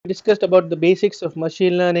discussed about the basics of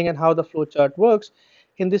machine learning and how the flowchart works.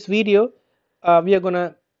 In this video, we are going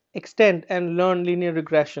to extend and learn linear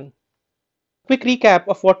regression. Quick recap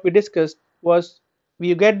of what we discussed was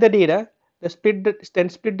we get the data, then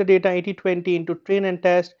split the data 80-20 into train and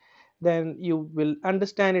test. Then you will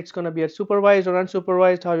understand it's going to be a supervised or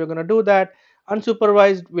unsupervised, how you're going to do that.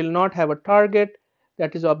 Unsupervised will not have a target,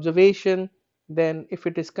 that is observation. Then if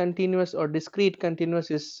it is continuous or discrete, continuous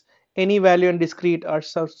is any value and discrete are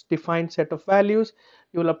such defined set of values.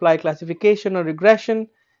 You will apply classification or regression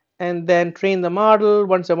and then train the model.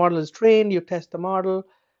 Once the model is trained, you test the model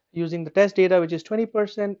using the test data, which is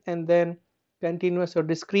 20%, and then continuous or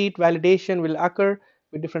discrete validation will occur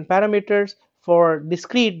with different parameters. For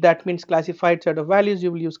discrete, that means classified set of values,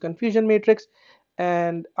 you will use confusion matrix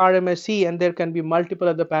and RMSE, and there can be multiple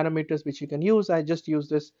other parameters which you can use. I just use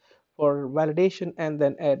this for validation and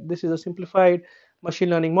then add. This is a simplified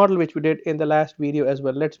machine learning model which we did in the last video as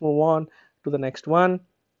well. Let's move on to the next one.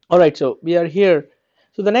 All right, so we are here.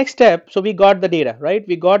 So the next step, so we got the data, right?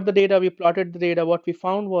 We got the data, we plotted the data. What we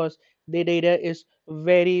found was the data is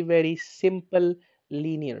very simple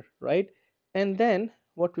linear, right? And then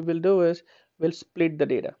what we will do is we'll split the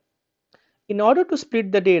data. In order to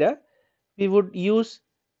split the data, we would use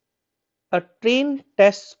a train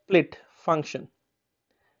test split function.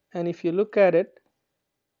 And if you look at it,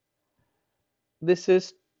 this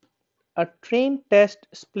is a train test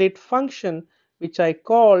split function which I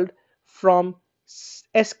called from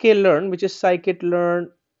sklearn, which is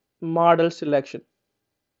scikit-learn model selection.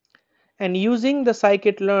 And using the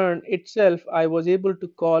scikit-learn itself, I was able to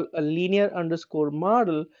call a linear underscore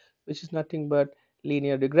model, which is nothing but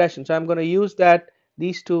linear regression. So I'm going to use that,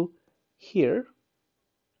 these two here,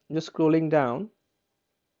 just scrolling down.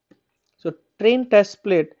 So train test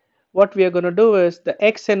split, what we are going to do is the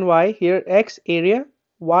x and y here, x area,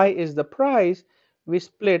 y is the price, we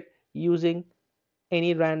split using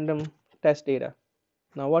any random test data.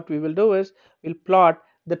 Now what we will do is we'll plot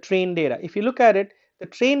the train data. If you look at it, the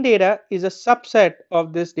train data is a subset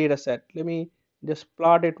of this data set. Let me just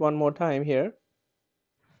plot it one more time here.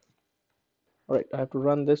 All right, I have to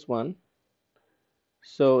run this one.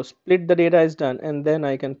 So split the data is done and then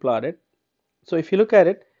I can plot it. So if you look at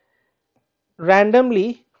it,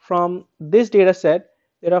 randomly from this data set,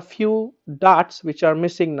 there are few dots which are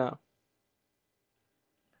missing now.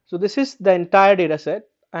 So this is the entire data set.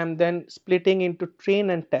 I'm then splitting into train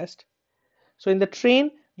and test. So in the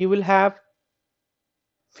train, you will have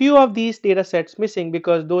few of these data sets missing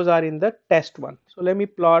because those are in the test one. So let me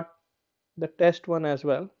plot the test one as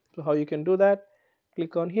well. So how you can do that,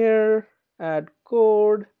 click on here, add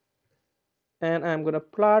code, and I'm going to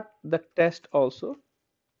plot the test also.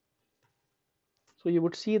 So you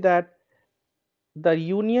would see that the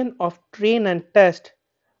union of train and test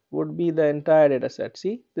would be the entire data set.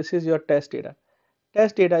 See, this is your test data.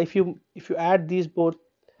 Test data, if you add these both,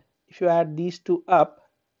 if you add these two up,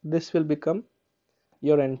 this will become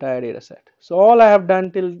your entire data set. So all I have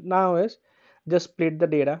done till now is just split the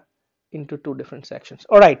data into two different sections.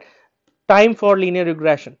 All right, time for linear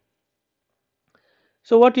regression.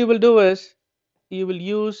 So what you will do is you will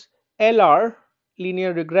use LR,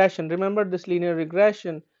 linear regression. Remember, this linear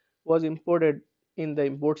regression was imported in the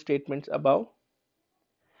import statements above.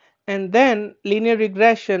 And then linear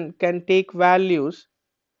regression can take values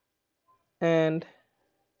and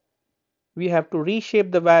we have to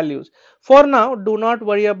reshape the values. For now, do not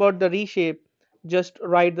worry about the reshape, just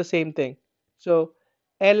write the same thing. So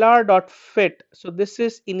lr.fit, so this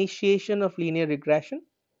is initiation of linear regression.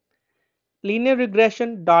 Linear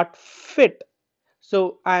regression dot fit,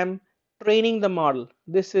 so I'm training the model.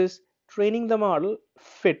 This is training the model,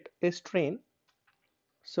 fit is train.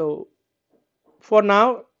 So for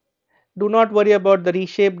now, do not worry about the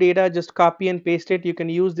reshape data, just copy and paste it. You can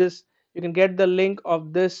use this, you can get the link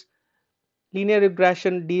of this linear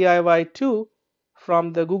regression DIY-2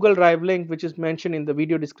 from the Google Drive link, which is mentioned in the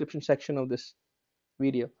video description section of this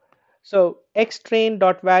video. So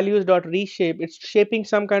xtrain.values.reshape, it's shaping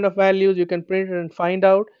some kind of values, you can print it and find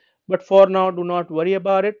out, but for now do not worry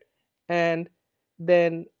about it. And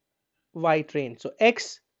then ytrain, so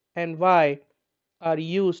x and y are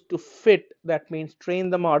used to fit, that means train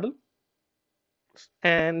the model.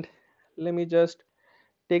 And let me just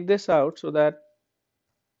take this out so that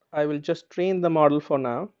I will just train the model for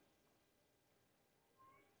now.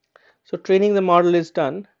 So training the model is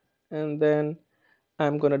done, and then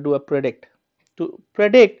I'm going to do a predict. To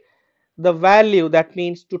predict the value, that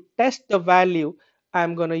means to test the value,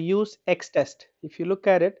 I'm going to use xtest. If you look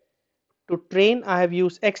at it, to train I have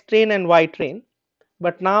used xtrain and ytrain,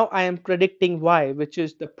 but now I am predicting y, which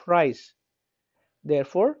is the price.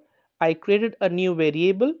 Therefore I created a new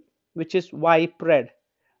variable which is ypred.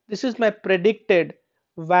 This is my predicted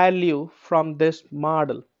value from this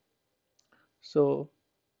model. So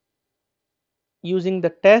using the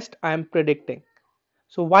test I am predicting.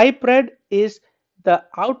 So ypred is the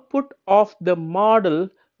output of the model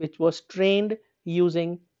which was trained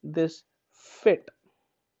using this fit.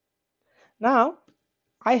 Now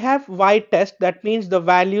I have y-test, that means the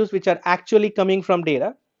values which are actually coming from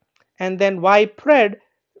data, and then ypred,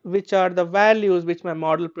 which are the values which my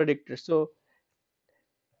model predicted. So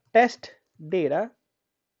test data,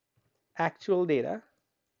 actual data,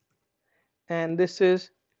 and this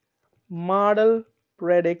is model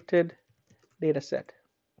predicted data set.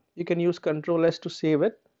 You can use Control S to save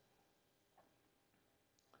it.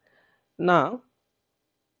 Now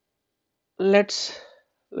let's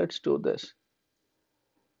do this.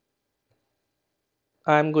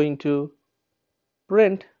 I'm going to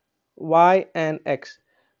print y and x.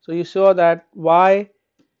 So you saw that y,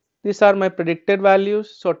 these are my predicted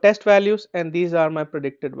values, so test values, and these are my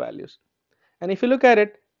predicted values. And if you look at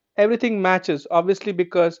it, everything matches, obviously,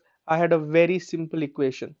 because I had a very simple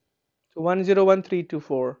equation. So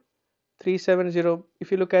 101324 370,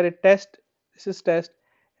 if you look at it, test, this is test,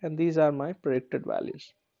 and these are my predicted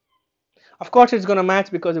values. Of course it's going to match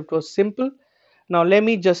because it was simple. Now let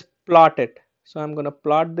me just plot it. So I'm going to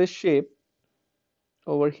plot this shape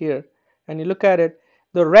over here, and you look at it,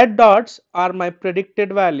 the red dots are my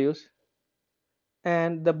predicted values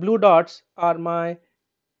and the blue dots are my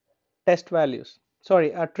test values,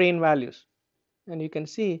 sorry, are train values. And you can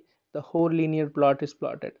see the whole linear plot is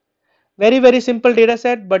plotted. Very simple data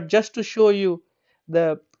set, but just to show you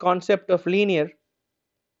the concept of linear,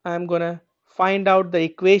 I'm gonna find out the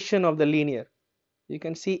equation of the linear. You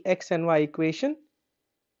can see x and y equation.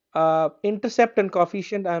 Intercept and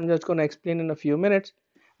coefficient I'm just going to explain in a few minutes.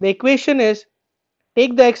 The equation is,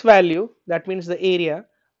 take the x value, that means the area,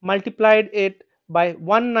 multiplied it by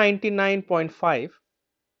 199.5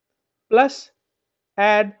 plus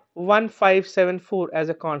add 1574 as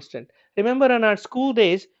a constant. Remember, in our school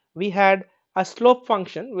days we had a slope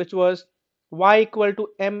function which was y equal to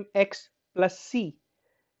mx plus c.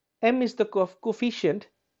 M is the coefficient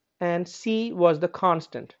and c was the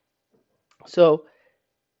constant. So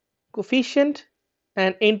coefficient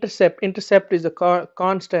and intercept is a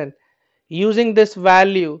constant. Using this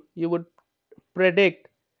value you would predict,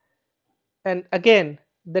 and again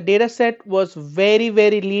the data set was very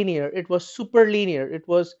linear, it was super linear, it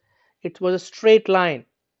was a straight line.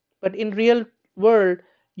 But in real world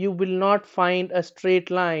you will not find a straight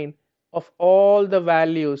line of all the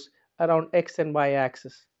values around x and y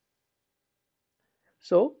axis.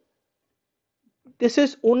 So this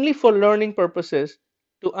is only for learning purposes,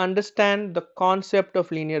 to understand the concept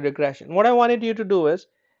of linear regression. What I wanted you to do is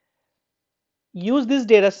use this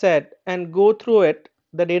data set and go through it.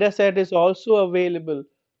 The data set is also available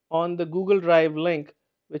on the Google Drive link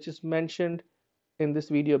which is mentioned in this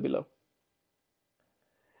video below.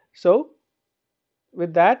 So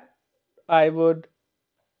with that, I would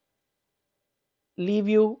leave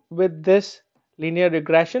you with this linear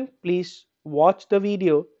regression. Please watch the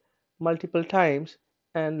video multiple times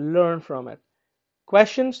and learn from it.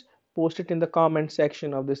 Questions, post it in the comment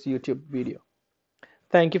section of this YouTube video.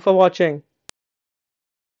 Thank you for watching.